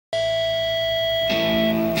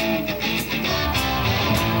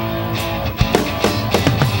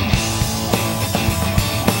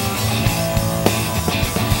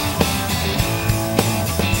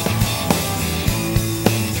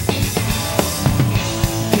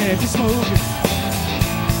can't be smoking.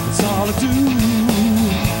 That's all I do.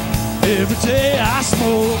 Every day I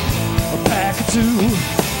smoke a pack or two,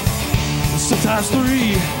 sometimes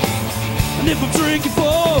three. And if I'm drinking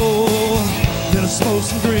four, then I smoke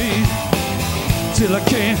some three, till I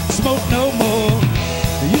can't smoke no more.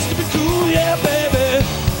 It used to be cool, yeah, baby,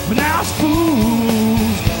 but now it's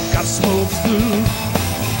fools. Gotta smoke this blue.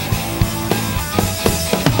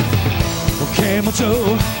 Well, Camel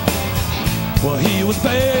Joe, well, he was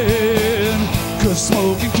banned, 'cause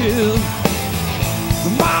smoking killed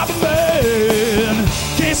the mob of men.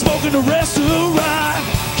 Can't smoke in the restaurant,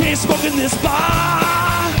 can't smoke in this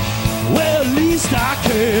bar. Well, at least I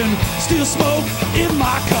can still smoke in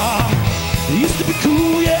my car. It used to be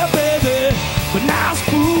cool, yeah, baby, but now it's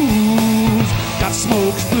fools. Got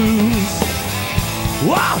smoke's blues.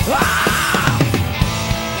 Wow, wow.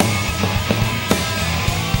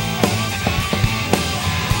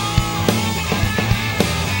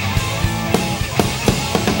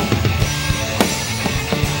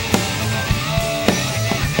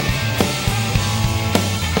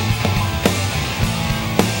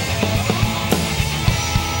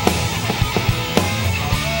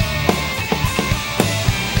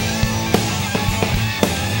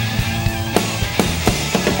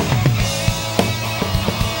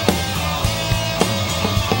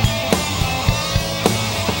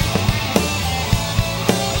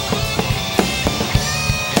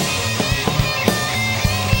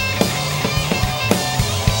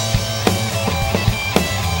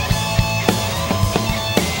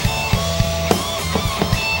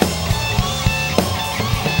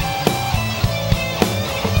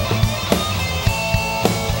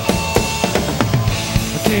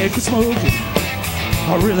 Can't quit smoking,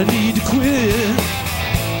 I really need to quit,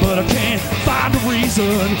 but I can't find a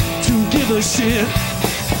reason to give a shit.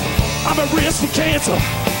 I'm at risk for cancer,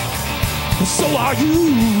 but so are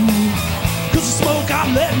you, 'cause the smoke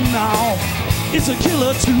I'm letting out is a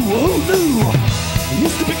killer too. Who knew? It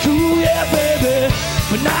used to be cool, yeah, baby,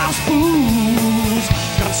 but now it's fools.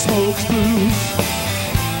 Got smoke's blues.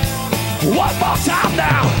 One more time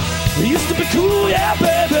now. It used to be cool, yeah,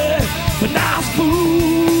 baby, but now it's fools.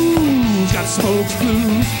 Got smoke's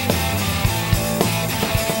blues.